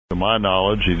To my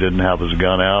knowledge, he didn't have his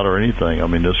gun out or anything. I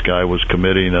mean, this guy was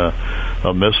committing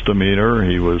a misdemeanor.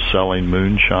 He was selling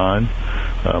moonshine.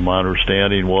 My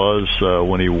understanding was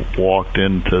when he walked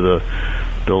into the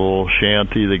little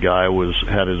shanty, the guy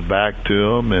had his back to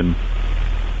him and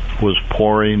was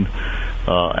pouring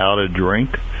out a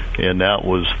drink, and that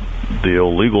was the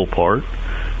illegal part,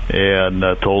 and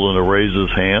told him to raise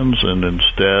his hands, and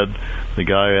instead the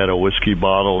guy had a whiskey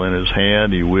bottle in his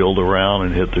hand. He wheeled around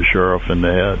and hit the sheriff in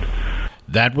the head.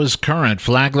 That was current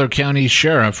Flagler County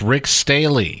Sheriff Rick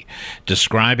Staly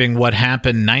describing what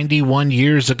happened 91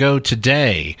 years ago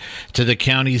today to the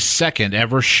county's second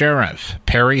ever sheriff,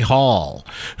 Perry Hall,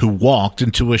 who walked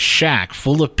into a shack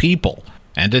full of people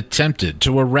and attempted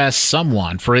to arrest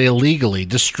someone for illegally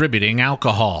distributing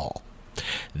alcohol.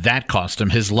 That cost him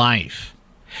his life.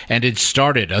 And it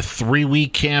started a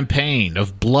 3-week campaign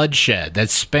of bloodshed that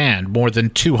spanned more than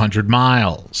 200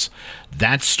 miles.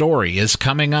 That story is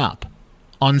coming up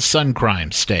on Sun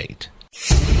Crime State.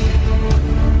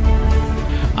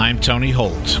 I'm Tony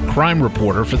Holt, crime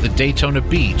reporter for the Daytona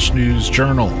Beach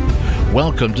News-Journal.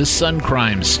 Welcome to Sun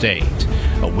Crime State,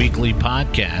 a weekly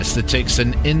podcast that takes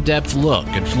an in-depth look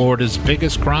at Florida's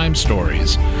biggest crime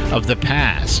stories of the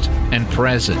past and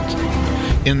present.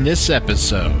 In this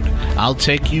episode, I'll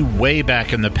take you way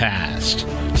back in the past,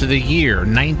 to the year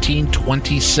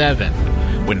 1927,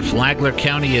 when Flagler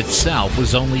County itself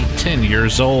was only 10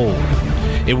 years old.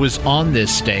 It was on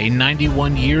this day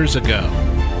 91 years ago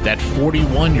that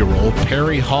 41-year-old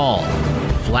Perry Hall,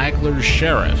 Flagler's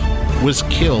sheriff, was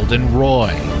killed in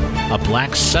Roy, a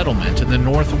black settlement in the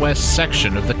northwest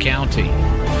section of the county.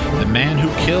 The man who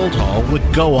killed Hall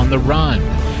would go on the run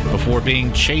before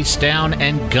being chased down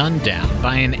and gunned down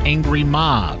by an angry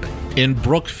mob in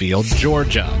Brookfield,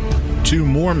 Georgia. 2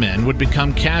 more men would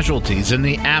become casualties in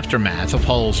the aftermath of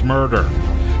Hall's murder.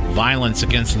 Violence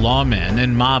against lawmen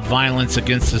and mob violence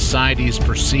against society's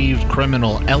perceived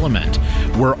criminal element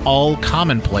were all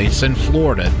commonplace in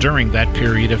Florida during that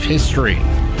period of history.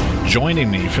 Joining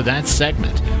me for that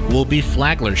segment will be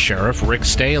Flagler Sheriff Rick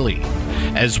Staly,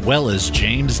 as well as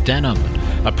James Denham,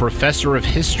 a professor of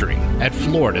history at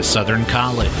Florida Southern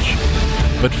College.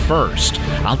 But first,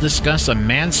 I'll discuss a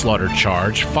manslaughter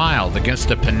charge filed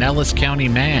against a Pinellas County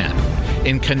man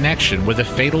in connection with a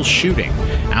fatal shooting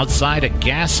outside a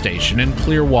gas station in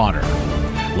Clearwater.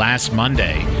 Last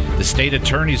Monday, the state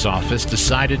attorney's office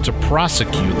decided to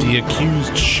prosecute the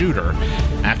accused shooter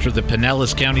after the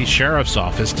Pinellas County Sheriff's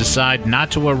Office decided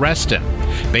not to arrest him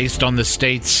based on the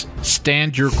state's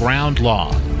Stand Your Ground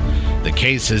law. The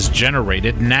case has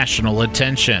generated national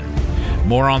attention.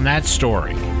 More on that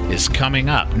story is coming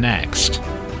up next.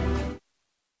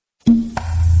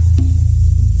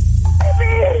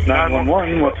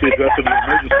 911, what's the address of the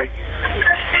emergency?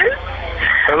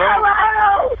 Hello?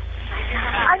 Hello?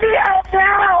 I need help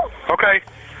now. Okay.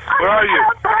 Where are you?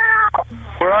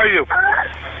 Where are you? I'm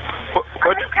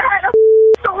at a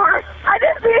store. I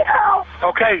just need help.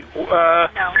 Okay.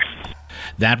 No.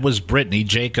 That was Brittany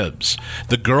Jacobs,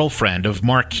 the girlfriend of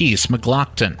Marquise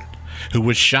McLaughlin, who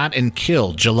was shot and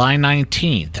killed July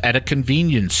 19th at a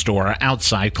convenience store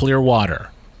outside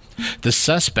Clearwater. The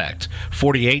suspect,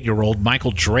 48-year-old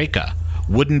Michael Draka,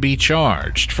 wouldn't be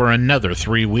charged for another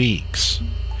 3 weeks.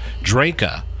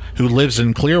 Draka, who lives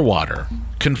in Clearwater,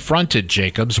 confronted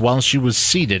Jacobs while she was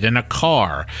seated in a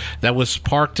car that was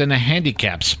parked in a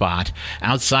handicap spot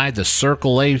outside the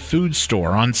Circle A food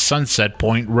store on Sunset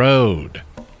Point Road.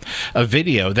 A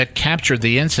video that captured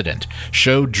the incident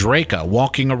showed Draka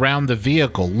walking around the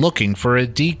vehicle looking for a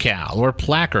decal or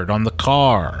placard on the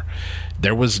car.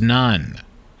 There was none.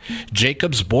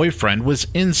 Jacob's boyfriend was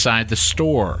inside the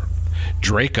store.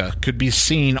 Draka could be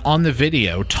seen on the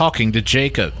video talking to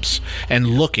Jacobs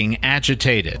and looking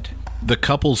agitated. The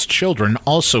couple's children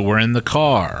also were in the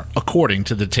car, according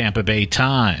to the Tampa Bay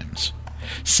Times.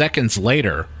 Seconds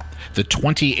later, the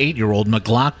 28-year-old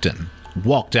McLaughlin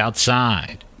walked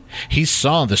outside. He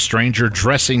saw the stranger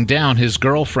dressing down his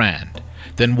girlfriend,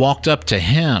 then walked up to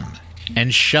him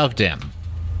and shoved him.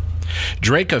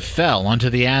 Draka fell onto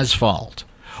the asphalt.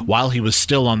 While he was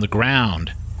still on the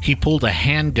ground, he pulled a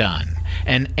handgun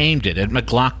and aimed it at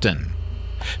McLaughlin.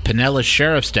 Pinellas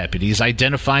Sheriff's deputies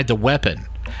identified the weapon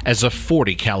as a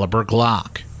 .40 caliber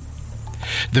Glock.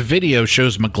 The video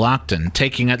shows McLaughlin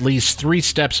taking at least 3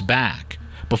 steps back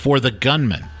before the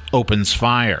gunman opens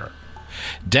fire.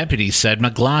 Deputies said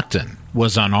McLaughlin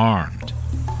was unarmed.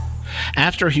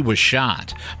 After he was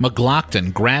shot,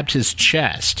 McLaughlin grabbed his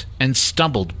chest and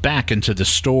stumbled back into the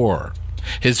store.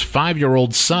 His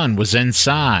 5-year-old son was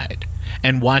inside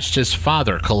and watched his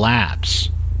father collapse.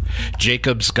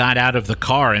 Jacobs got out of the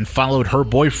car and followed her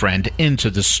boyfriend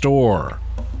into the store.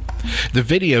 The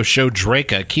video showed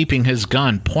Draka keeping his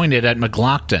gun pointed at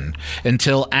McLaughlin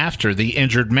until after the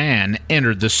injured man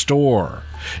entered the store.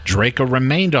 Draka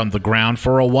remained on the ground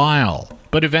for a while,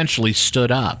 but eventually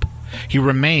stood up. He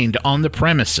remained on the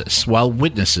premises while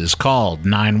witnesses called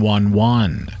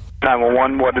 911.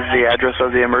 911, what is the address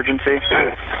of the emergency?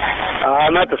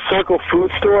 I'm at the Circle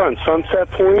Food Store on Sunset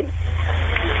Point,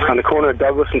 on the corner of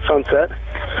Douglas and Sunset.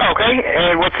 Okay,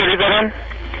 and what city is that in?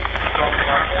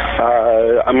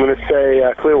 I'm going to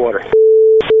say Clearwater.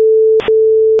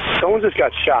 Someone just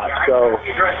got shot, so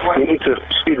we need to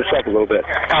speed this up a little bit.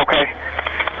 Okay.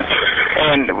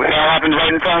 And that happened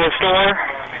right in front of the store?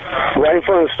 Right in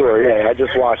front of the store, yeah. I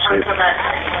just watched it.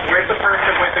 Where's the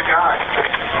person with the gun?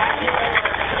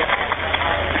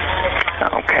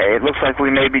 Okay, it looks like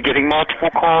we may be getting multiple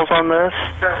calls on this.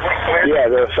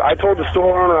 Yeah, I told the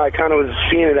store owner I kind of was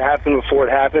seeing it happen before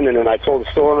it happened, and then I told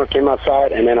the store owner, came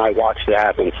outside, and then I watched it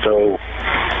happen. So,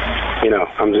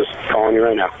 I'm just calling you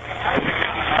right now.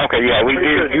 Okay, yeah, we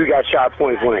do. You got shot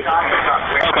point blank.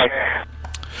 Okay.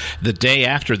 The day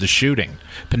after the shooting,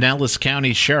 Pinellas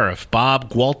County Sheriff Bob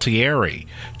Gualtieri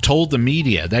told the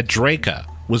media that Draka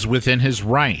was within his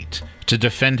right to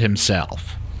defend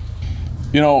himself.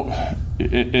 We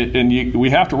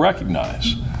have to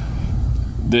recognize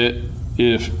that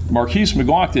if Marquise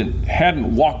McLaughlin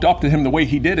hadn't walked up to him the way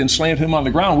he did and slammed him on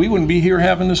the ground, we wouldn't be here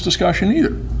having this discussion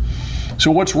either.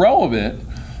 So what's relevant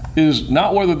is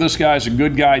not whether this guy's a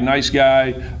good guy, nice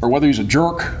guy, or whether he's a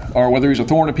jerk, or whether he's a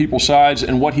thorn in people's sides,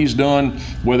 and what he's done,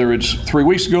 whether it's 3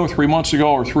 weeks ago, 3 months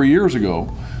ago, or 3 years ago.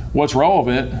 What's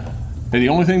relevant, and the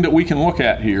only thing that we can look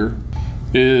at here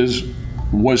is,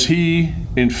 was he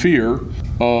in fear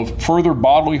of further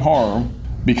bodily harm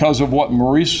because of what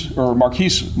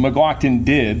Marquise McLaughlin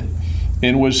did,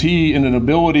 and was he in an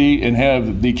ability and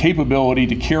have the capability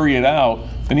to carry it out?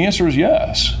 And the answer is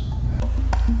yes.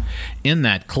 In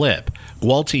that clip,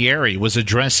 Gualtieri was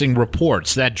addressing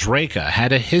reports that Draka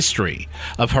had a history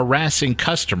of harassing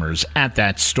customers at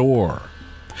that store.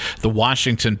 The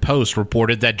Washington Post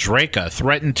reported that Draka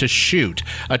threatened to shoot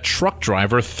a truck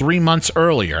driver 3 months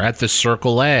earlier at the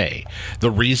Circle A.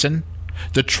 The reason?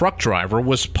 The truck driver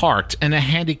was parked in a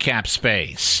handicap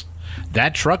space.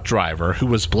 That truck driver, who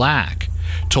was black,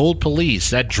 told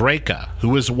police that Draka, who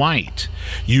was white,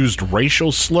 used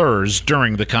racial slurs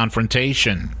during the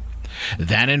confrontation.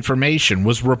 That information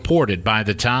was reported by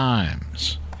the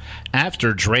Times.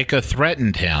 After Draka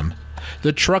threatened him,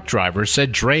 the truck driver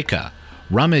said Draka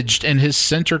rummaged in his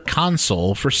center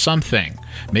console for something,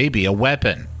 maybe a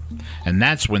weapon. And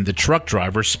that's when the truck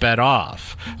driver sped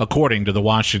off, according to the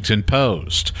Washington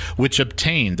Post, which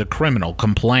obtained the criminal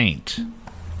complaint.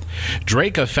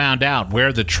 Draka found out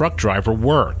where the truck driver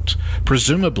worked,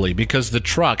 presumably because the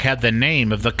truck had the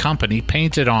name of the company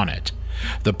painted on it.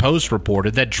 The Post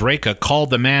reported that Draka called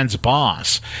the man's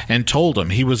boss and told him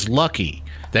he was lucky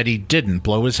that he didn't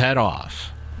blow his head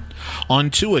off. On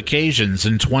 2 occasions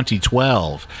in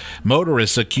 2012,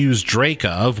 motorists accused Draka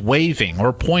of waving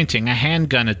or pointing a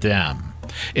handgun at them.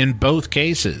 In both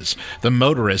cases, the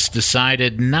motorists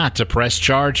decided not to press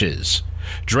charges.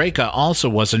 Draka also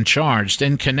wasn't charged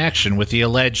in connection with the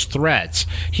alleged threats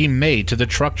he made to the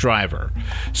truck driver,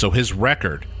 so his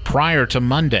record prior to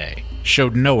Monday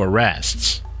showed no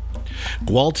arrests.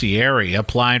 Gualtieri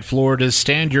applied Florida's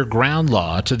Stand Your Ground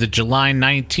law to the July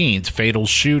 19th fatal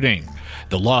shooting.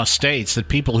 The law states that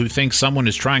people who think someone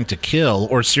is trying to kill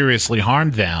or seriously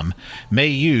harm them may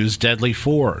use deadly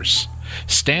force.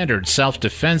 Standard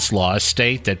self-defense laws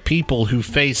state that people who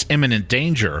face imminent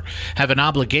danger have an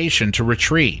obligation to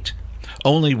retreat.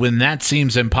 Only when that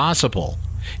seems impossible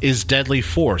is deadly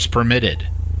force permitted.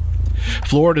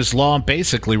 Florida's law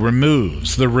basically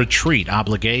removes the retreat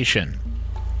obligation.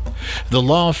 The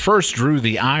law first drew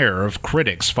the ire of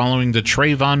critics following the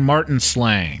Trayvon Martin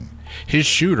slaying. His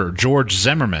shooter, George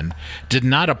Zimmerman, did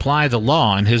not apply the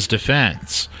law in his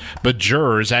defense, but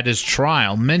jurors at his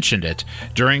trial mentioned it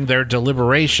during their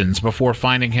deliberations before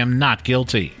finding him not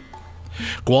guilty.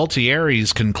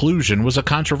 Gualtieri's conclusion was a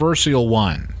controversial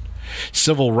one.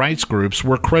 Civil rights groups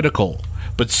were critical,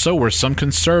 but so were some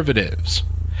conservatives.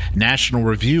 National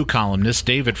Review columnist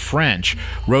David French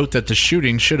wrote that the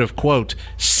shooting should have, quote,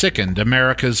 sickened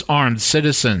America's armed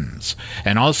citizens,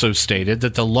 and also stated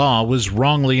that the law was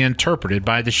wrongly interpreted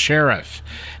by the sheriff,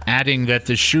 adding that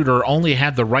the shooter only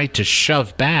had the right to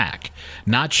shove back,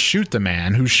 not shoot the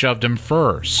man who shoved him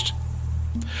first.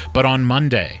 But on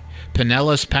Monday,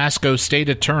 Pinellas Pasco State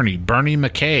Attorney Bernie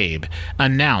McCabe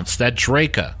announced that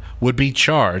Draka would be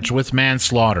charged with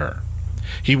manslaughter.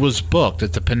 He was booked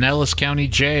at the Pinellas County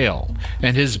Jail,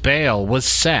 and his bail was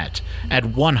set at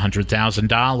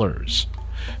 $100,000.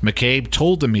 McCabe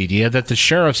told the media that the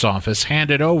sheriff's office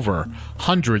handed over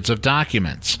hundreds of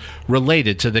documents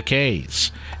related to the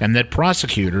case, and that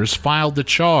prosecutors filed the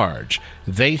charge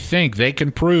they think they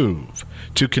can prove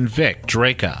to convict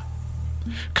Draka.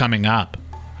 Coming up,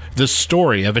 the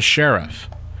story of a sheriff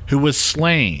who was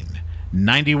slain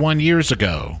 91 years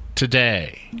ago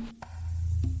today.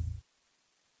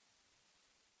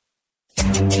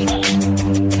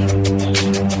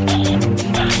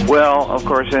 Well, of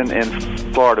course, in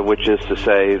Florida, which is to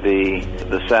say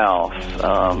the South,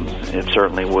 it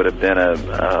certainly would have been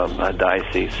a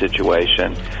dicey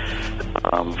situation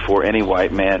for any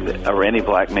white man or any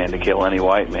black man to kill any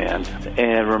white man.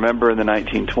 And remember, in the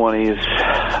 1920s,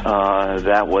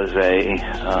 that was a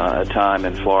time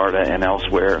in Florida and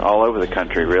elsewhere, all over the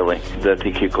country, really, that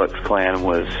the Ku Klux Klan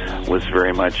was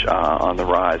very much on the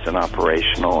rise and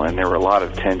operational, and there were a lot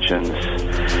of tensions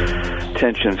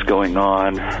going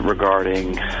on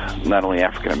regarding not only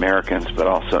African Americans but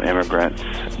also immigrants.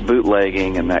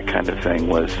 Bootlegging and that kind of thing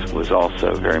was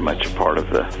also very much a part of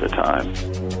the time.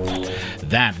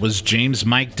 That was James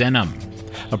Mike Denham,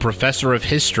 a professor of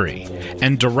history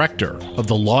and director of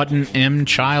the Lawton M.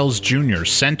 Childs Jr.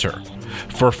 Center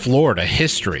for Florida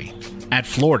History at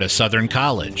Florida Southern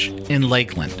College in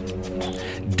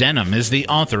Lakeland. Denham is the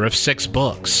author of 6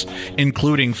 books,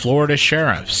 including Florida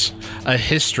Sheriffs, A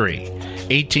History,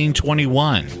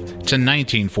 1821 to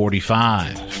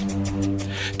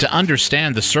 1945. To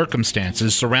understand the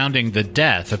circumstances surrounding the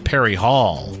death of Perry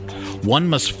Hall, one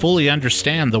must fully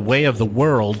understand the way of the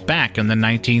world back in the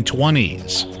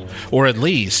 1920s, or at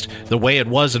least the way it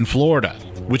was in Florida,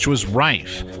 which was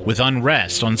rife with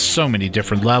unrest on so many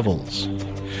different levels.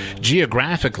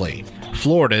 Geographically,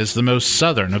 Florida is the most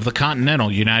southern of the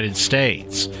continental United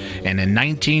States, and in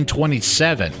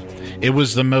 1927, it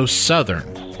was the most southern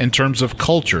in terms of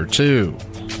culture, too.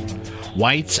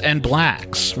 Whites and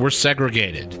blacks were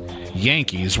segregated.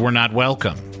 Yankees were not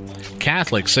welcome.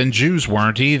 Catholics and Jews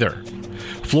weren't either.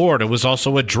 Florida was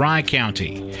also a dry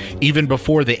county, even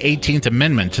before the 18th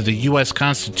Amendment to the U.S.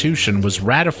 Constitution was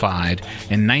ratified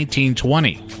in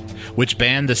 1920, which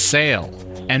banned the sale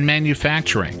and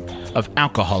manufacturing of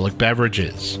alcoholic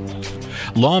beverages.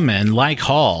 Lawmen like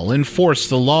Hall enforced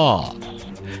the law,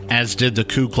 as did the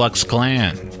Ku Klux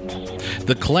Klan.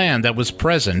 The Klan that was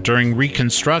present during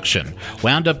Reconstruction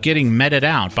wound up getting meted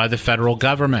out by the federal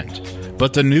government,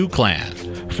 but the new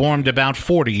Klan formed about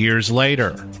 40 years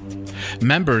later.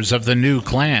 Members of the new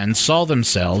Klan saw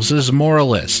themselves as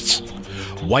moralists.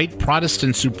 White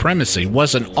Protestant supremacy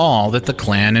wasn't all that the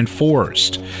Klan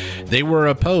enforced. They were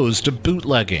opposed to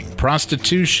bootlegging,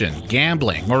 prostitution,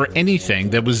 gambling, or anything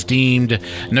that was deemed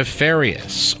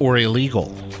nefarious or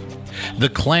illegal. The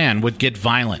Klan would get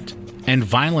violent, and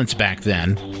violence back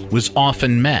then was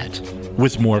often met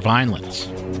with more violence.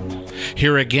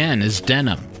 Here again is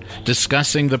Denham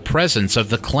discussing the presence of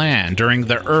the Klan during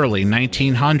the early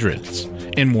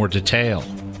 1900s in more detail.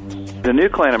 The new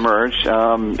Klan emerged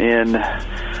in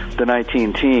the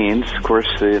 19-teens. Of course,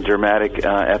 the dramatic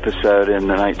episode in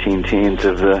the 19-teens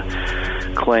of the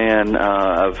Klan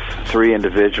of 3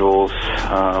 individuals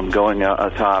going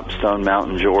atop Stone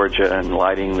Mountain, Georgia, and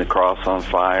lighting the cross on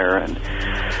fire and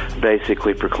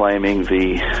basically proclaiming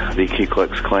the Ku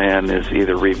Klux Klan is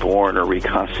either reborn or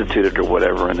reconstituted or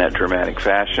whatever in that dramatic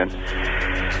fashion.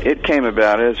 It came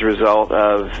about as a result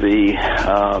of the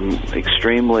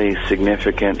extremely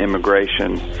significant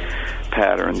immigration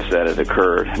patterns that had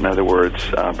occurred. In other words,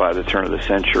 by the turn of the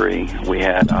century, we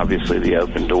had obviously the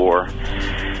open door,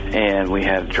 and we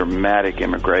had dramatic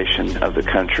immigration of the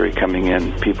country coming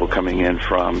in, people coming in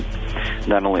from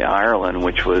not only Ireland,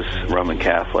 which was Roman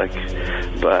Catholic,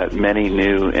 but many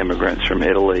new immigrants from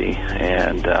Italy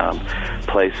and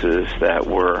places that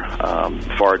were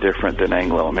far different than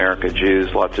Anglo-America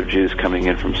Jews, lots of Jews coming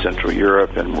in from Central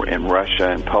Europe and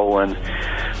Russia and Poland.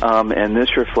 And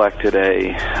this reflected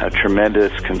a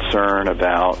tremendous concern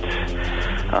about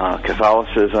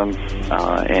Catholicism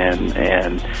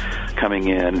and coming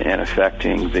in and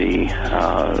affecting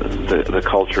the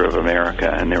culture of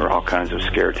America, and there were all kinds of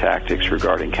scare tactics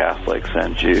regarding Catholics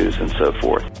and Jews and so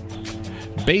forth.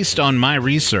 Based on my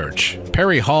research,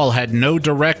 Perry Hall had no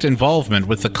direct involvement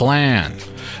with the Klan,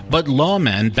 but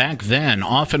lawmen back then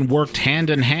often worked hand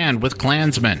in hand with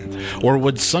Klansmen, or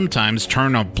would sometimes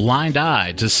turn a blind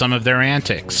eye to some of their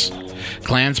antics.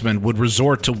 Klansmen would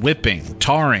resort to whipping,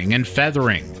 tarring, and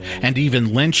feathering, and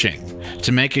even lynching,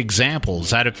 to make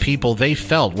examples out of people they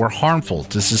felt were harmful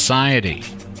to society.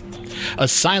 A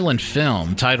silent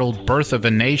film titled Birth of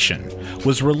a Nation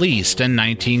was released in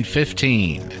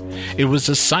 1915. It was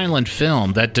a silent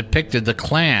film that depicted the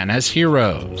Klan as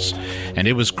heroes, and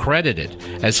it was credited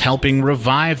as helping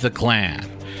revive the Klan,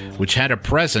 which had a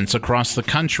presence across the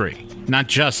country, not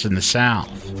just in the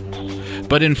South.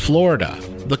 But in Florida,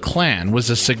 the Klan was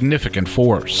a significant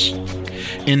force.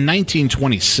 In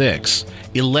 1926,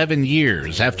 11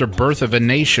 years after Birth of a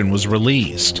Nation was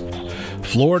released,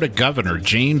 Florida Governor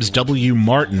James W.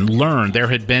 Martin learned there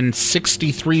had been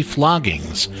 63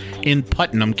 floggings in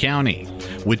Putnam County,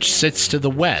 which sits to the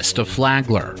west of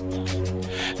Flagler.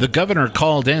 The governor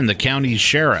called in the county's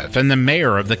sheriff and the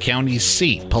mayor of the county's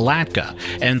seat, Palatka,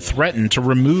 and threatened to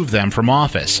remove them from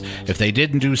office if they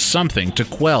didn't do something to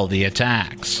quell the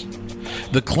attacks.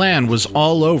 The Klan was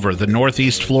all over the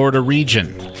Northeast Florida region.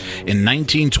 In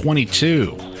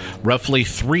 1922, roughly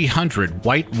 300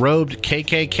 white-robed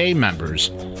KKK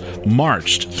members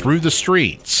marched through the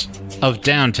streets of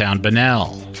downtown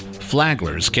Bunnell,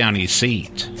 Flagler's county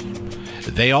seat.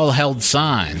 They all held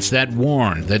signs that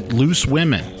warned that loose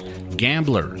women,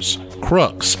 gamblers,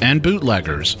 crooks, and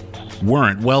bootleggers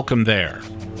weren't welcome there.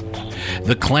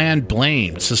 The Klan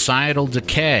blamed societal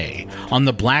decay on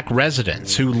the black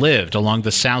residents who lived along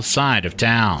the south side of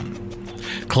town.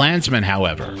 Klansmen,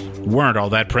 however, weren't all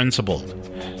that principled.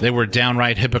 They were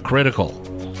downright hypocritical.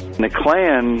 The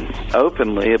Klan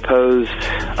openly opposed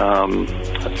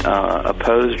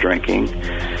drinking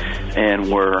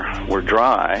and were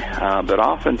dry, but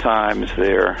oftentimes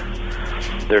their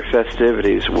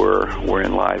festivities were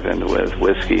enlivened with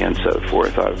whiskey and so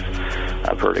forth.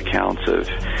 I've heard accounts of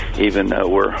even though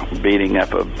we're beating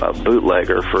up a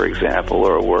bootlegger, for example,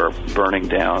 or we're burning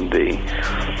down the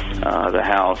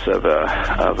house of a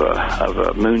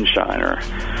moonshiner.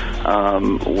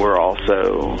 We're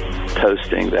also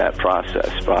toasting that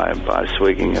process by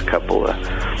swigging a couple of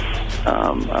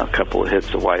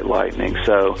hits of White Lightning.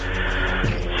 So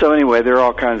anyway, there are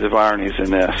all kinds of ironies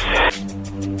in this.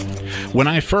 When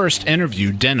I first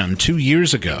interviewed Denham 2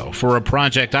 years ago for a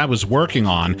project I was working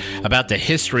on about the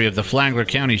history of the Flagler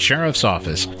County Sheriff's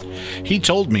Office, he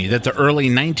told me that the early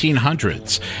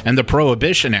 1900s and the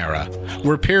Prohibition era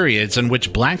were periods in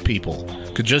which black people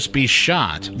could just be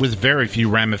shot with very few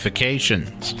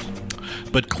ramifications.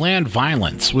 But Klan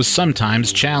violence was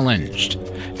sometimes challenged,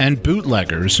 and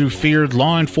bootleggers who feared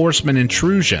law enforcement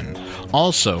intrusion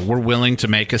also were willing to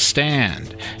make a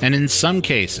stand, and in some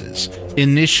cases,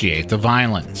 initiate the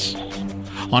violence.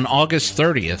 On August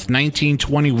 30th,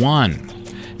 1921,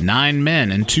 9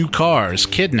 men and 2 cars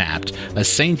kidnapped a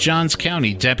St. Johns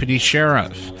County deputy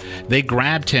sheriff. They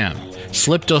grabbed him,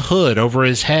 slipped a hood over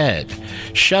his head,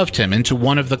 shoved him into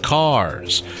one of the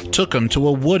cars, took him to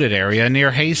a wooded area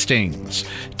near Hastings,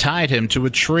 tied him to a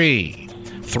tree,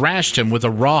 thrashed him with a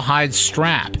rawhide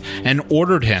strap, and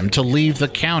ordered him to leave the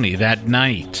county that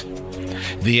night.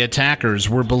 The attackers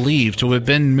were believed to have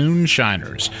been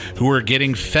moonshiners who were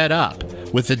getting fed up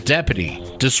with the deputy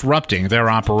disrupting their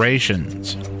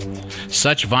operations.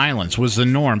 Such violence was the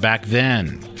norm back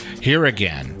then. Here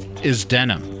again is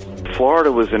Denham.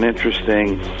 Florida was an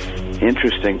interesting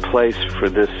place for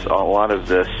a lot of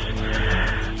this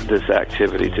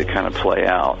activity to kind of play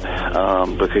out,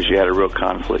 because you had a real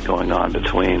conflict going on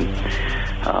between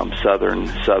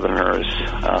Southerners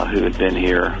who had been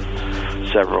here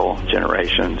several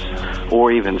generations,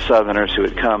 or even Southerners who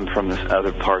had come from the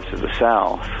other parts of the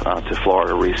South to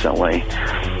Florida recently,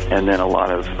 and then a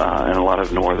lot of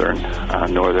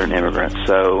northern immigrants.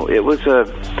 So it was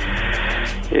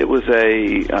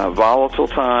a volatile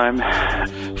time.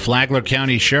 Flagler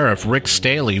County Sheriff Rick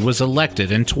Staly was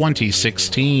elected in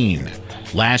 2016.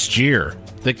 Last year,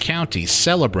 the county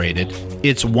celebrated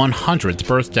its 100th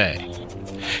birthday.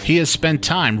 He has spent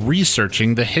time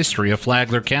researching the history of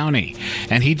Flagler County,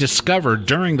 and he discovered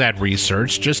during that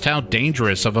research just how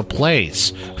dangerous of a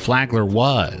place Flagler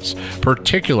was,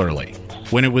 particularly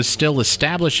when it was still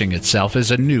establishing itself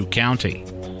as a new county.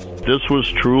 This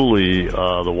was truly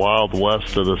the Wild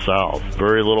West of the South.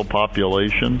 Very little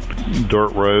population,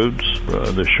 dirt roads.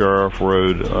 The sheriff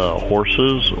rode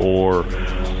horses, or,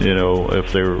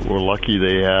 if they were lucky,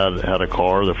 they had a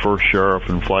car. The first sheriff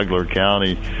in Flagler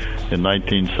County in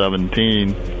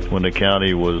 1917, when the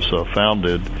county was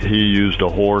founded, he used a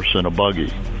horse and a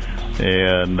buggy.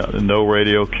 And no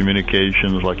radio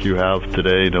communications like you have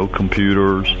today, no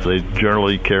computers. They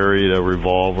generally carried a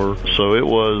revolver. So it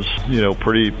was,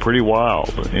 pretty wild.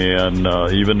 And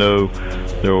even though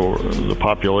the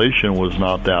population was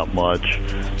not that much,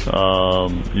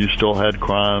 you still had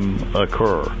crime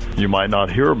occur. You might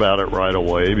not hear about it right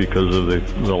away because of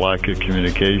the lack of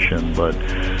communication. But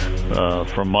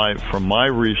from my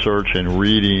research and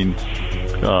reading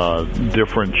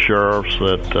different sheriffs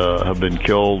that have been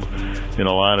killed in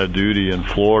a line of duty in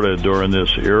Florida during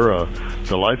this era,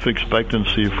 the life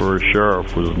expectancy for a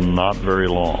sheriff was not very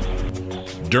long.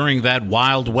 During that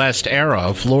Wild West era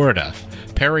of Florida,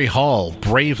 Perry Hall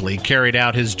bravely carried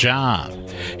out his job.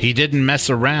 He didn't mess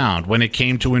around when it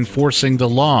came to enforcing the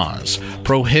laws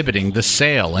prohibiting the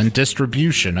sale and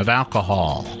distribution of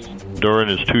alcohol. During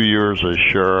his 2 years as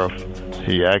sheriff,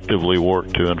 he actively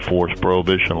worked to enforce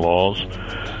prohibition laws,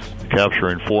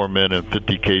 capturing 4 men and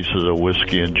 50 cases of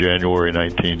whiskey in January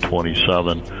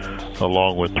 1927,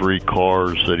 along with 3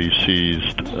 cars that he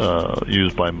seized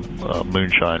used by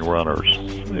moonshine runners.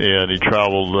 And he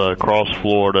traveled across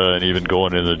Florida and even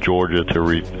going into Georgia to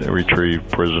retrieve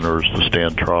prisoners to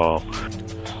stand trial.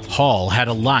 Hall had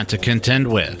a lot to contend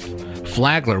with.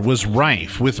 Flagler was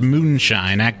rife with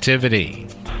moonshine activity.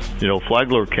 You know,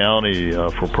 Flagler County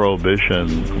for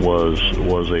Prohibition was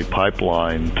a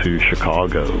pipeline to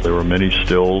Chicago. There were many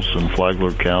stills in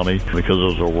Flagler County because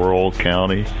it was a rural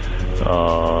county.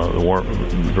 There weren't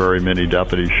very many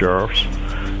deputy sheriffs,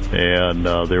 and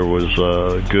there was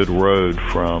a good road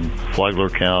from Flagler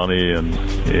County and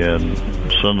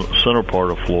center part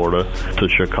of Florida to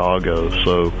Chicago.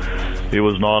 So it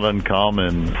was not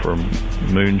uncommon for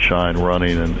moonshine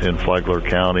running in Flagler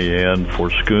County and for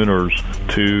schooners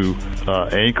to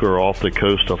anchor off the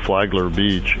coast of Flagler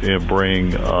Beach and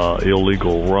bring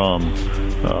illegal rum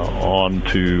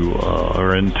onto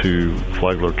or into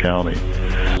Flagler County.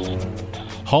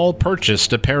 Hall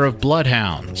purchased a pair of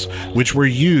bloodhounds, which were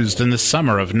used in the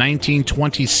summer of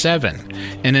 1927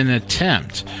 in an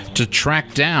attempt to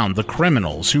track down the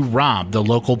criminals who robbed the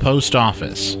local post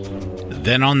office.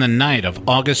 Then on the night of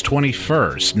August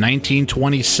 21st,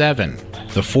 1927,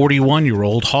 the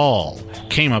 41-year-old Hall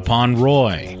came upon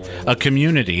Roy, a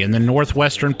community in the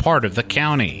northwestern part of the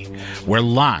county where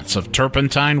lots of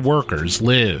turpentine workers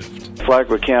lived.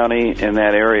 Flagler County in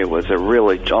that area was a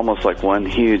really almost like one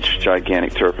huge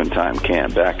gigantic turpentine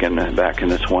camp back in the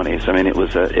 20s. I mean, it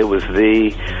was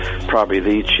probably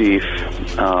the chief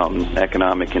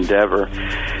economic endeavor,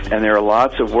 and there are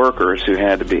lots of workers who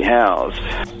had to be housed.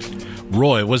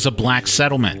 Roy was a black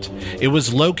settlement. It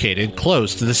was located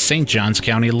close to the St. Johns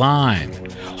County line.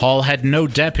 Hall had no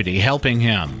deputy helping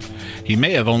him. He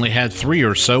may have only had 3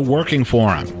 or so working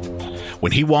for him.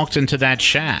 When he walked into that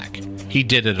shack, he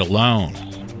did it alone.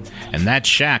 And that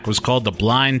shack was called the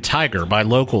Blind Tiger by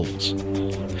locals.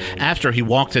 After he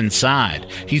walked inside,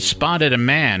 he spotted a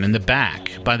man in the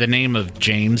back by the name of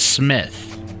James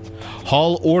Smith.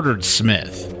 Hall ordered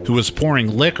Smith, who was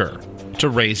pouring liquor, to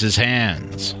raise his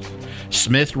hands.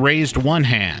 Smith raised one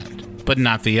hand, but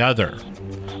not the other.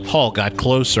 Hall got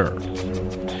closer.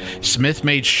 Smith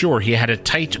made sure he had a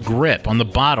tight grip on the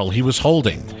bottle he was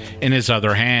holding in his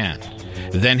other hand.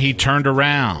 Then he turned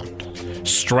around,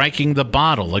 striking the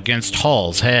bottle against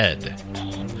Hall's head.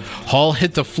 Hall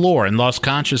hit the floor and lost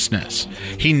consciousness.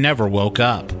 He never woke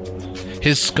up.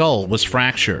 His skull was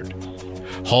fractured.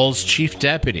 Hall's chief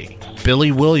deputy,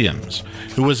 Billy Williams,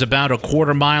 who was about a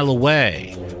quarter mile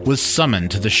away, was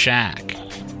summoned to the shack.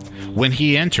 When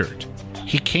he entered,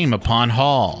 he came upon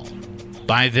Hall.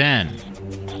 By then,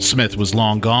 Smith was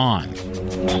long gone.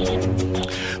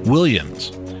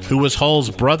 Williams, who was Hall's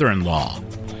brother-in-law,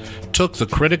 took the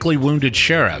critically wounded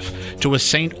sheriff to a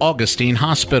St. Augustine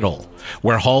hospital,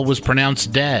 where Hall was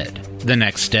pronounced dead the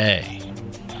next day.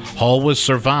 Hall was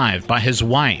survived by his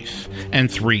wife and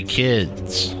 3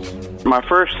 kids. My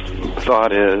first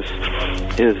thought is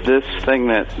this thing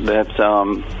that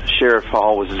Sheriff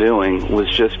Hall was doing was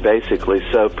just basically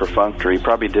so perfunctory. He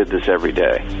probably did this every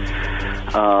day.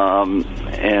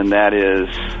 And that is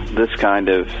this kind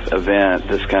of event,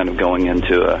 this kind of going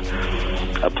into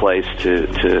a place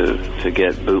to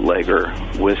get bootlegger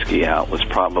whiskey out was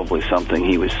probably something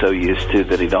he was so used to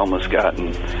that he'd almost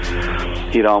gotten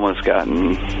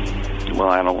well,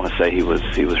 I don't want to say he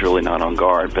was really not on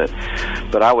guard,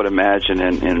 but I would imagine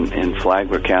in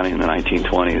Flagler County in the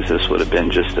 1920s this would have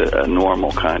been just a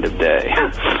normal kind of day.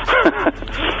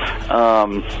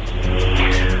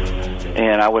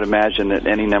 And I would imagine that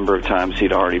any number of times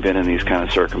he'd already been in these kind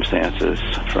of circumstances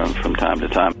from time to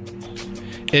time.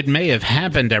 It may have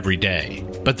happened every day,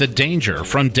 but the danger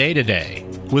from day to day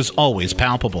was always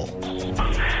palpable.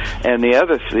 And the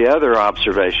other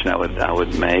observation I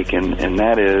would make, and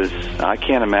that is, I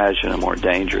can't imagine a more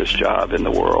dangerous job in the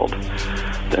world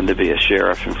than to be a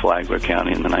sheriff in Flagler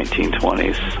County in the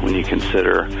 1920s. When you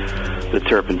consider the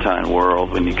turpentine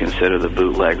world, when you consider the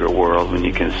bootlegger world, when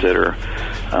you consider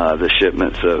the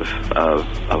shipments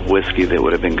of whiskey that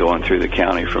would have been going through the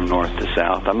county from north to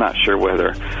south. I'm not sure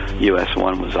whether US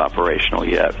 1 was operational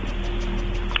yet.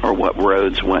 or what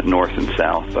roads went north and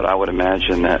south. But I would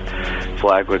imagine that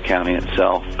Flagler County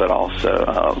itself, but also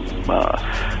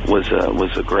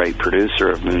was a great producer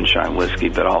of moonshine whiskey,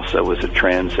 but also was a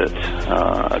transit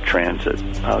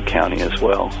county as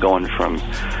well, going from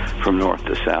north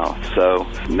to south. So,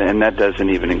 and that doesn't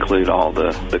even include all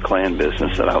the Klan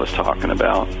business that I was talking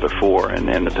about before, and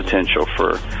the potential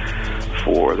for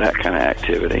that kind of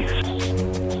activity.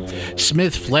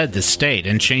 Smith fled the state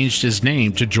and changed his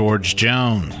name to George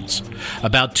Jones.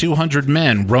 About 200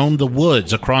 men roamed the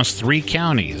woods across 3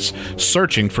 counties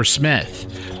searching for Smith,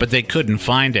 but they couldn't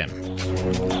find him.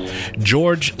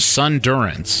 George Son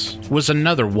Durrance was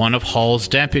another one of Hall's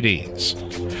deputies.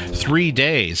 3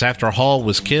 days after Hall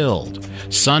was killed,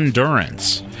 Son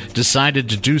Durrance decided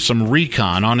to do some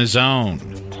recon on his own.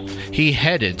 He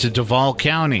headed to Duval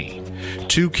County,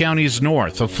 2 counties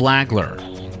north of Flagler.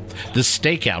 The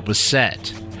stakeout was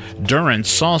set. Durrance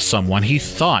saw someone he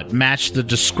thought matched the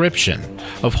description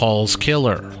of Hall's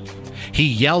killer. He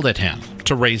yelled at him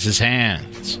to raise his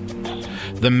hands.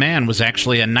 The man was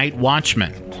actually a night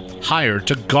watchman, hired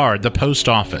to guard the post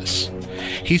office.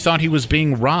 He thought he was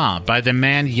being robbed by the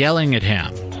man yelling at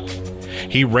him.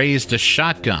 He raised a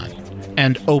shotgun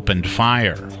and opened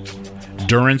fire.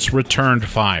 Durrance returned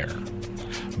fire.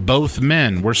 Both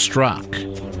men were struck.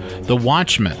 The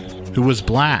watchman, who was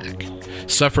black,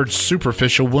 suffered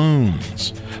superficial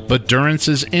wounds, but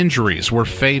Durrance's injuries were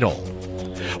fatal.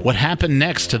 What happened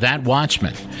next to that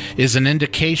watchman is an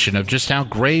indication of just how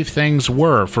grave things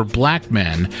were for black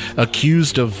men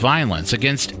accused of violence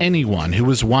against anyone who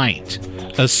was white,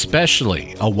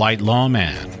 especially a white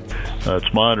lawman.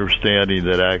 It's my understanding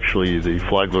that actually the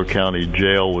Flagler County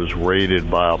Jail was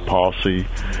raided by a posse,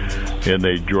 and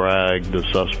they dragged the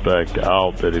suspect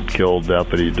out that had killed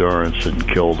Deputy Durrance and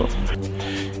killed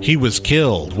him. He was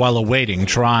killed while awaiting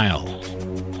trial.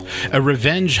 A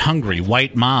revenge-hungry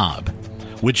white mob,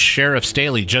 which Sheriff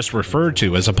Staly just referred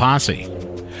to as a posse,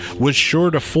 was sure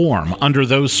to form under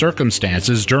those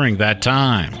circumstances during that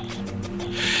time.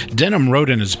 Denham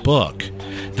wrote in his book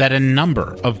that a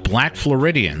number of black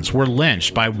Floridians were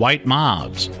lynched by white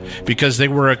mobs because they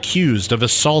were accused of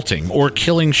assaulting or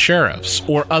killing sheriffs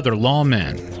or other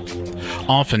lawmen.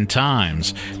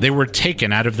 Oftentimes, they were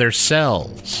taken out of their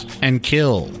cells and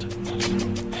killed.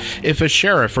 If a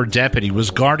sheriff or deputy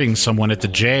was guarding someone at the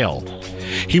jail,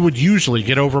 he would usually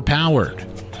get overpowered.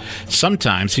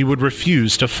 Sometimes he would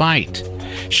refuse to fight.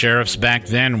 Sheriffs back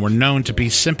then were known to be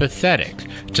sympathetic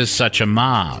to such a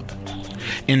mob.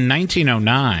 In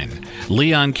 1909,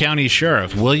 Leon County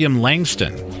Sheriff William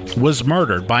Langston was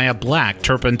murdered by a black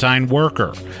turpentine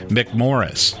worker, Mick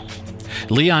Morris.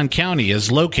 Leon County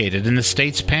is located in the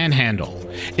state's panhandle.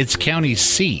 Its county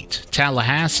seat,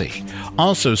 Tallahassee,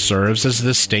 also serves as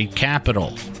the state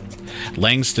capital.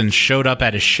 Langston showed up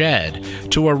at a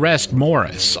shed to arrest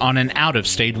Morris on an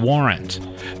out-of-state warrant,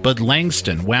 but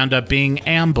Langston wound up being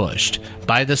ambushed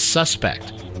by the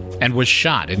suspect and was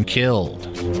shot and killed.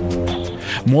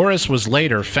 Morris was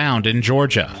later found in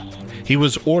Georgia. He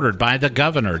was ordered by the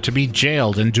governor to be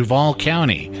jailed in Duval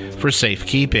County for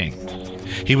safekeeping.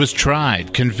 He was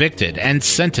tried, convicted, and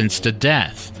sentenced to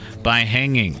death by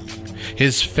hanging.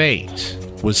 His fate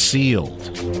was sealed.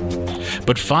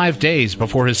 But 5 days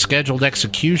before his scheduled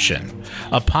execution,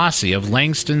 a posse of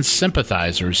Langston's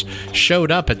sympathizers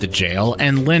showed up at the jail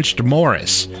and lynched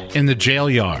Morris in the jail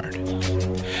yard.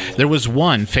 There was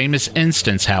one famous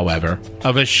instance, however,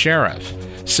 of a sheriff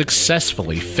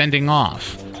successfully fending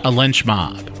off a lynch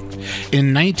mob.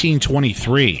 In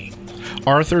 1923,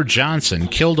 Arthur Johnson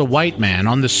killed a white man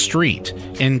on the street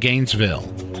in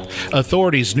Gainesville.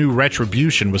 Authorities knew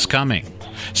retribution was coming,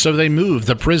 so they moved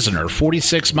the prisoner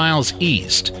 46 miles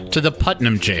east to the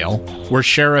Putnam jail, where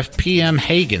Sheriff P.M.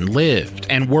 Hagan lived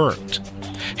and worked.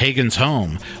 Hagan's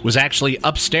home was actually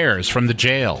upstairs from the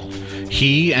jail.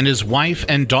 He and his wife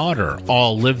and daughter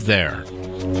all lived there.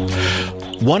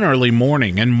 One early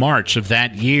morning in March of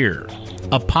that year,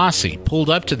 a posse pulled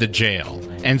up to the jail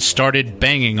and started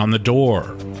banging on the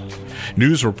door.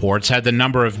 News reports had the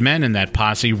number of men in that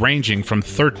posse ranging from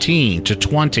 13 to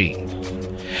 20.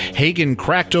 Hagan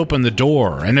cracked open the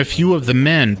door, and a few of the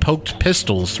men poked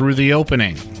pistols through the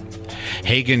opening.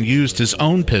 Hagan used his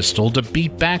own pistol to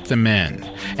beat back the men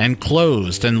and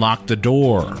closed and locked the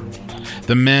door.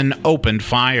 The men opened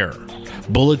fire.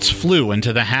 Bullets flew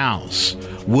into the house.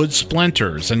 Wood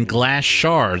splinters and glass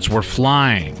shards were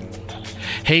flying.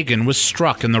 Hagan was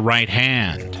struck in the right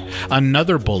hand.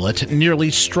 Another bullet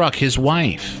nearly struck his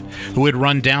wife, who had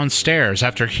run downstairs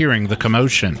after hearing the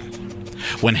commotion.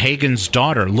 When Hagan's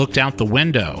daughter looked out the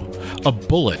window, a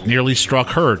bullet nearly struck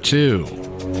her too.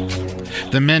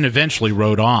 The men eventually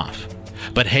rode off,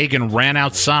 but Hagen ran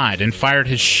outside and fired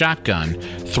his shotgun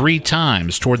 3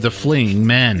 times toward the fleeing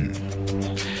men.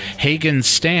 Hagen's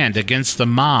stand against the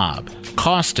mob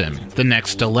cost him the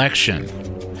next election,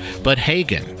 but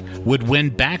Hagen would win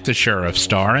back the sheriff's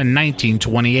star in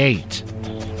 1928.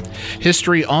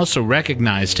 History also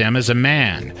recognized him as a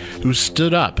man who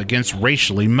stood up against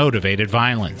racially motivated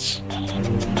violence.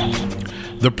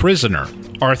 The prisoner,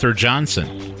 Arthur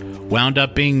Johnson, wound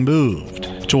up being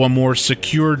moved to a more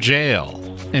secure jail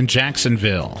in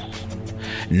Jacksonville.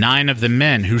 9 of the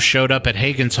men who showed up at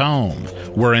Hagen's home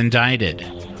were indicted.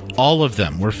 All of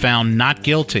them were found not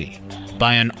guilty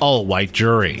by an all-white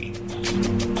jury.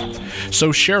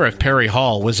 So Sheriff Perry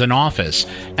Hall was in office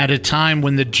at a time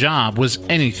when the job was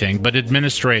anything but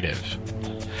administrative.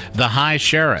 The high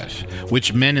sheriff,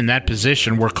 which men in that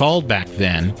position were called back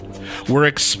then, were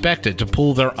expected to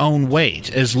pull their own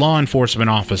weight as law enforcement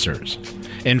officers.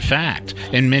 In fact,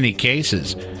 in many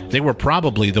cases, they were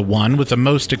probably the one with the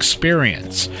most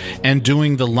experience and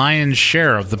doing the lion's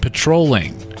share of the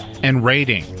patrolling and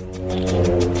raiding.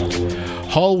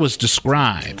 Hall was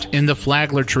described in the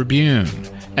Flagler Tribune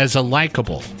as a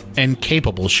likable and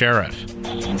capable sheriff.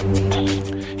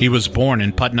 He was born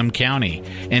in Putnam County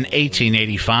in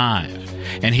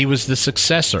 1885, and he was the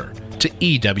successor to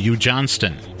E.W.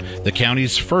 Johnston, the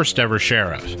county's first ever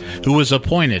sheriff, who was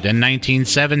appointed in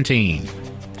 1917.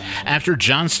 After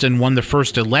Johnston won the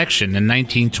first election in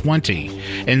 1920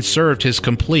 and served his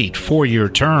complete 4-year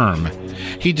term,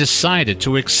 he decided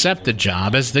to accept the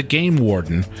job as the game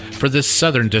warden for the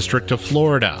Southern District of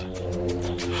Florida.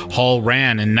 Hall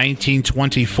ran in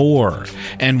 1924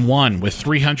 and won with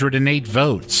 308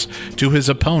 votes to his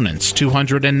opponent's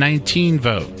 219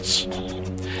 votes.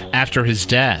 After his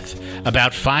death,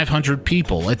 about 500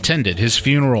 people attended his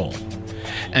funeral.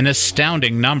 An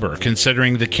astounding number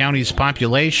considering the county's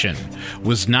population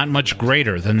was not much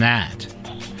greater than that.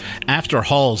 After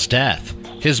Hall's death,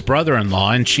 his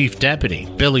brother-in-law and chief deputy,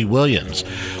 Billy Williams,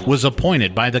 was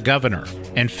appointed by the governor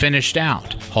and finished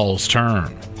out Hall's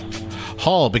term.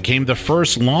 Hall became the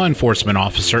first law enforcement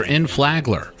officer in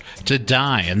Flagler to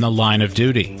die in the line of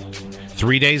duty.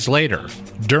 3 days later,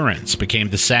 Durrance became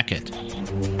the second.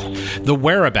 The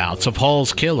whereabouts of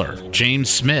Hall's killer, James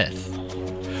Smith,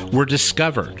 were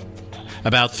discovered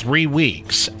about 3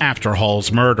 weeks after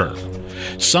Hall's murder.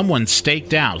 Someone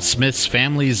staked out Smith's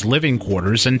family's living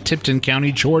quarters in Tipton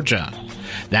County, Georgia.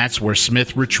 That's where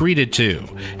Smith retreated to,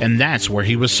 and that's where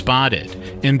he was spotted,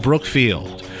 in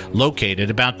Brookfield, located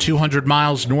about 200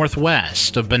 miles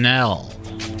northwest of Bunnell.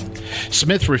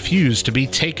 Smith refused to be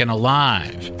taken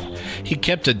alive. He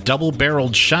kept a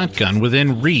double-barreled shotgun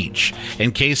within reach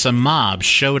in case a mob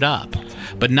showed up,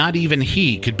 but not even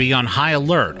he could be on high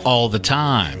alert all the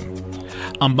time.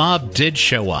 A mob did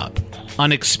show up,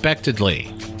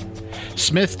 unexpectedly.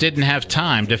 Smith didn't have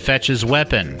time to fetch his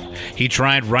weapon. He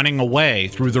tried running away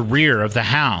through the rear of the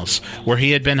house where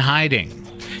he had been hiding.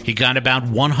 He got about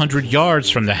 100 yards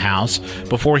from the house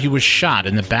before he was shot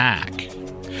in the back.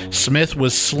 Smith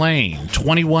was slain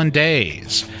 21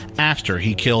 days after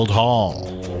he killed Hall.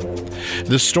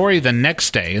 The story the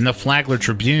next day in the Flagler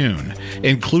Tribune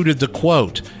included the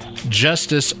quote,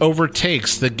 "Justice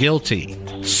overtakes the guilty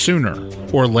sooner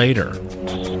or later."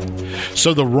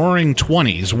 So the Roaring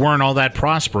 '20s weren't all that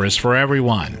prosperous for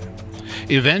everyone.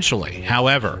 Eventually,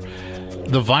 however,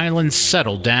 the violence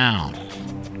settled down.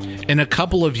 In a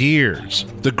couple of years,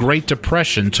 the Great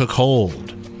Depression took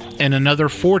hold. In another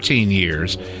 14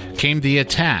 years came the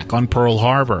attack on Pearl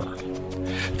Harbor.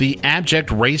 The abject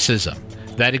racism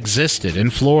that existed in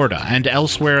Florida and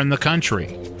elsewhere in the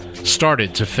country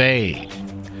started to fade.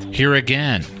 Here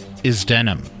again is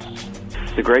Denham.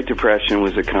 The Great Depression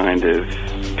was a kind of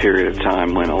period of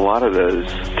time when a lot of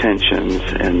those tensions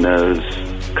and those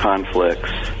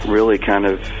conflicts really kind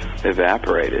of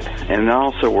evaporated. And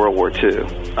also World War II.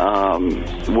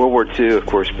 World War II, of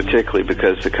course, particularly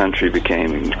because the country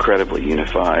became incredibly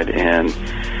unified, and,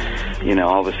 you know,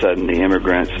 all of a sudden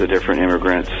the different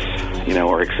immigrants, you know,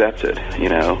 are accepted, you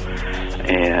know,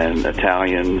 and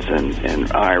Italians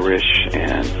and Irish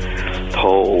and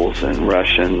Poles and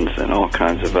Russians and all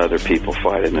kinds of other people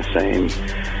fight in the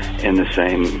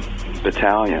same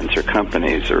battalions or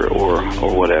companies or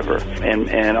whatever.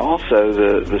 And also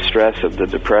the stress of the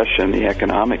Depression, the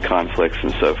economic conflicts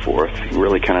and so forth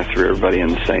really kind of threw everybody in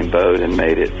the same boat and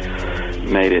made it,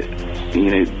 you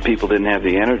know, people didn't have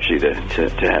the energy to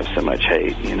have so much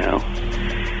hate, you know,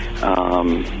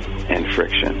 and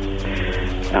friction.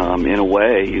 In a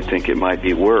way, you'd think it might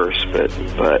be worse, but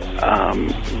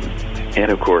and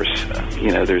of course,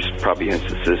 you know, there's probably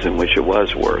instances in which it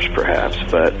was worse, perhaps,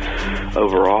 but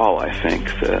overall, I think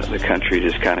the country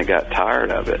just kind of got tired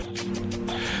of it.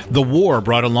 The war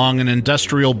brought along an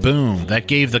industrial boom that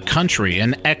gave the country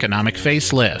an economic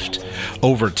facelift.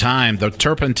 Over time, the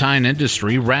turpentine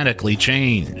industry radically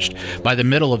changed. By the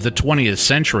middle of the 20th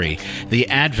century, the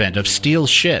advent of steel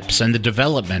ships and the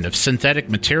development of synthetic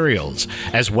materials,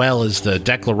 as well as the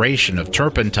declaration of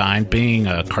turpentine being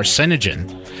a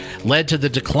carcinogen, led to the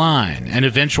decline and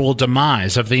eventual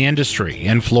demise of the industry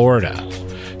in Florida.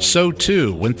 So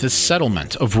too with the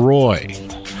settlement of Roy.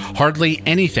 Hardly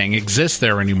anything exists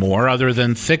there anymore other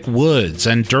than thick woods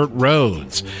and dirt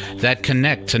roads that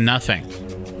connect to nothing.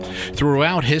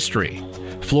 Throughout history,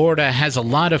 Florida has a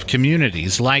lot of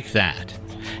communities like that,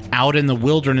 out in the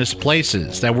wilderness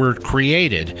places that were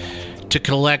created to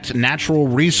collect natural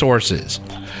resources,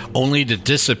 only to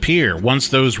disappear once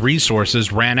those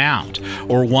resources ran out,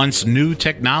 or once new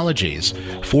technologies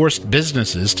forced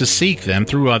businesses to seek them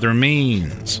through other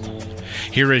means.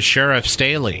 Here is Sheriff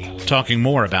Staly talking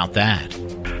more about that.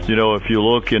 You know, if you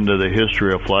look into the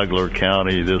history of Flagler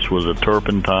County, this was a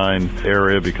turpentine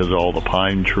area because of all the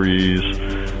pine trees,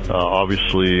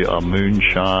 obviously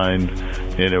moonshine,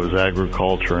 and it was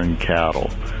agriculture and cattle.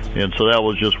 And so that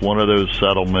was just one of those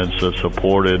settlements that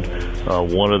supported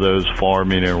one of those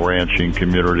farming and ranching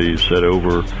communities that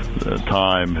over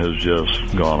time has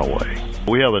just gone away.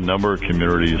 We have a number of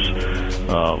communities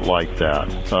like that.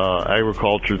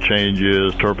 Agriculture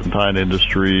changes, turpentine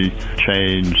industry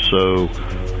changed, so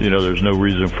there's no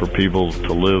reason for people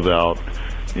to live out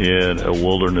in a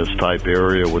wilderness type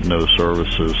area with no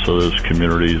services. So those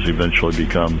communities eventually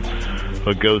become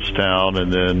a ghost town,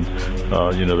 and then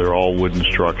they're all wooden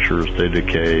structures. They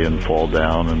decay and fall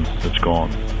down, and it's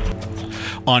gone.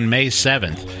 On May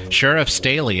 7th, Sheriff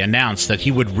Staly announced that he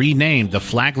would rename the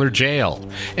Flagler Jail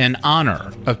in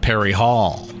honor of Perry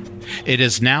Hall. It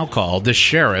is now called the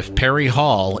Sheriff Perry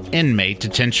Hall Inmate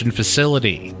Detention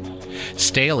Facility.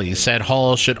 Staly said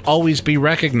Hall should always be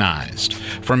recognized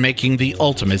for making the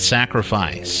ultimate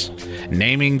sacrifice.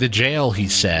 Naming the jail, he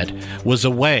said, was a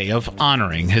way of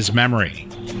honoring his memory.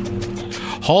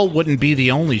 Hall wouldn't be the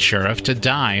only sheriff to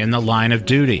die in the line of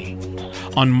duty.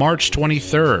 On March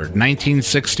 23,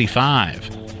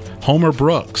 1965, Homer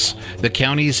Brooks, the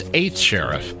county's 8th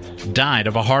sheriff, died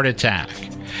of a heart attack.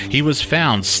 He was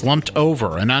found slumped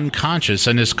over and unconscious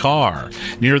in his car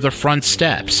near the front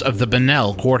steps of the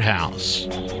Bunnell Courthouse.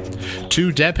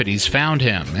 2 deputies found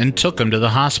him and took him to the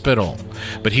hospital,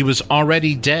 but he was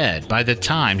already dead by the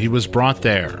time he was brought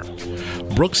there.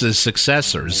 Brooks's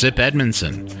successor, Zip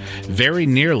Edmondson, very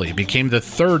nearly became the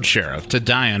 3rd sheriff to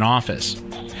die in office.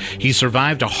 He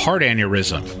survived a heart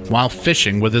aneurysm while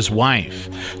fishing with his wife,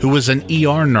 who was an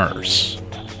ER nurse.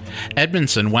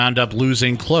 Edmondson wound up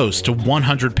losing close to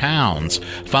 100 pounds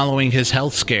following his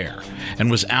health scare and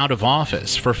was out of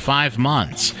office for 5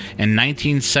 months in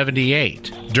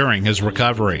 1978 during his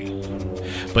recovery.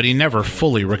 But he never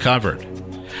fully recovered.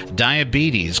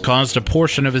 Diabetes caused a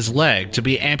portion of his leg to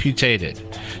be amputated,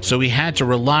 so he had to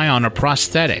rely on a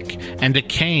prosthetic and a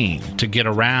cane to get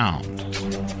around.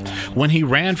 When he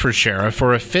ran for sheriff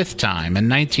for a 5th time in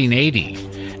 1980,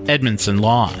 Edmondson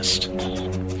lost.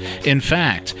 In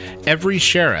fact, every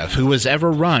sheriff who has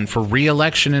ever run for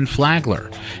re-election in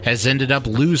Flagler has ended up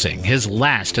losing his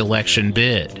last election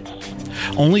bid.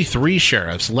 Only 3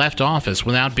 sheriffs left office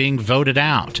without being voted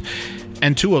out,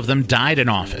 and 2 of them died in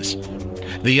office.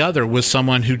 The other was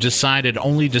someone who decided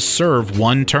only to serve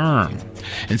 1 term.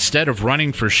 Instead of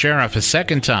running for sheriff a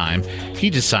 2nd time, he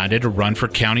decided to run for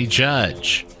county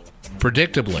judge.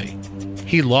 Predictably,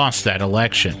 he lost that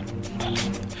election.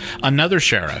 Another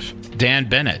sheriff, Dan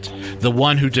Bennett, the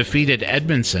one who defeated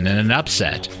Edmondson in an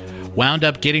upset, wound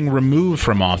up getting removed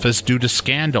from office due to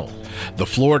scandal. The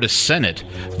Florida Senate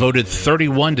voted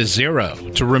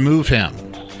 31-0 to remove him.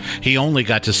 He only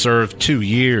got to serve 2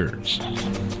 years.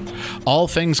 All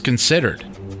things considered,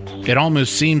 it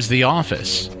almost seems the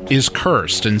office is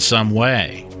cursed in some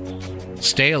way.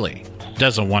 Staly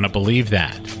doesn't want to believe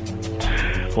that.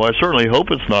 Well, I certainly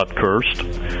hope it's not cursed.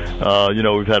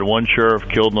 We've had 1 sheriff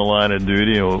killed in the line of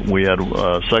duty, and we had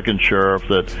a 2nd sheriff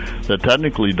that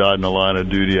technically died in the line of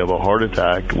duty of a heart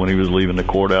attack when he was leaving the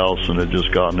courthouse and had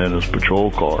just gotten in his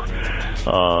patrol car.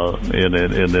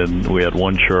 And then we had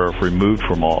 1 sheriff removed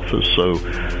from office.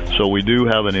 So we do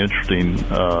have an interesting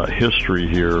history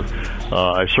here.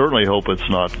 I certainly hope it's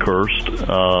not cursed.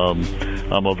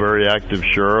 I'm a very active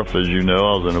sheriff, as you know.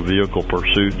 I was in a vehicle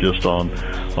pursuit just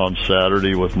on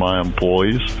Saturday with my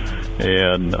employees.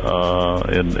 And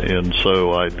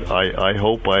so I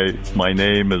hope my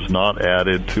name is not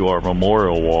added to our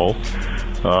memorial wall.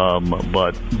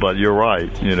 But you're right.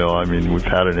 We've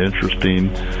had an interesting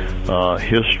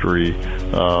history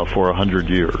for 100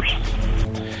 years.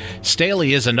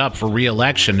 Staly isn't up for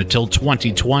re-election until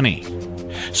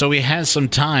 2020, so he has some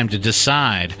time to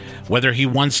decide whether he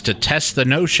wants to test the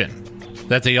notion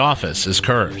that the office is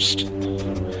cursed.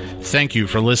 Thank you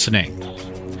for listening.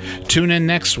 Tune in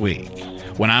next week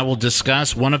when I will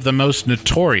discuss one of the most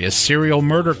notorious serial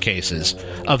murder cases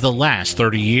of the last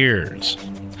 30 years.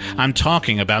 I'm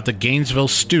talking about the Gainesville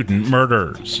student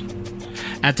murders.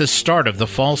 At the start of the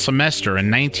fall semester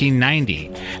in 1990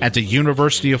 at the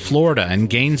University of Florida in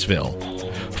Gainesville,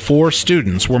 4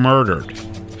 students were murdered.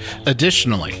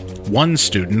 Additionally, one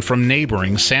student from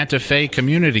neighboring Santa Fe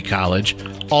Community College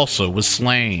also was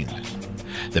slain.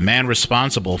 The man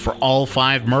responsible for all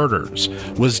 5 murders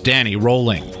was Danny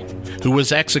Rolling, who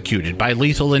was executed by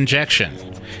lethal injection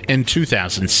in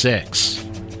 2006.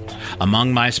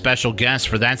 Among my special guests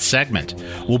for that segment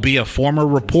will be a former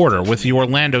reporter with the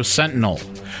Orlando Sentinel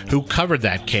who covered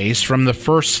that case from the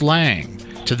first slaying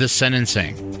to the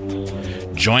sentencing.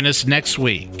 Join us next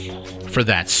week for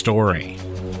that story.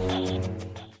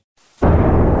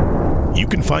 You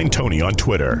can find Tony on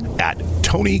Twitter at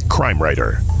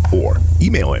TonyCrimeWriter or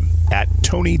email him at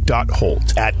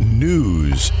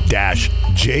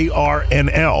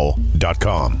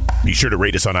tony.holt@news-jrnl.com. Be sure to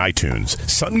rate us on iTunes.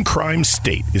 Sun Crime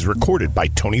State is recorded by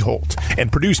Tony Holt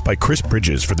and produced by Chris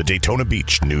Bridges for the Daytona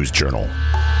Beach News Journal.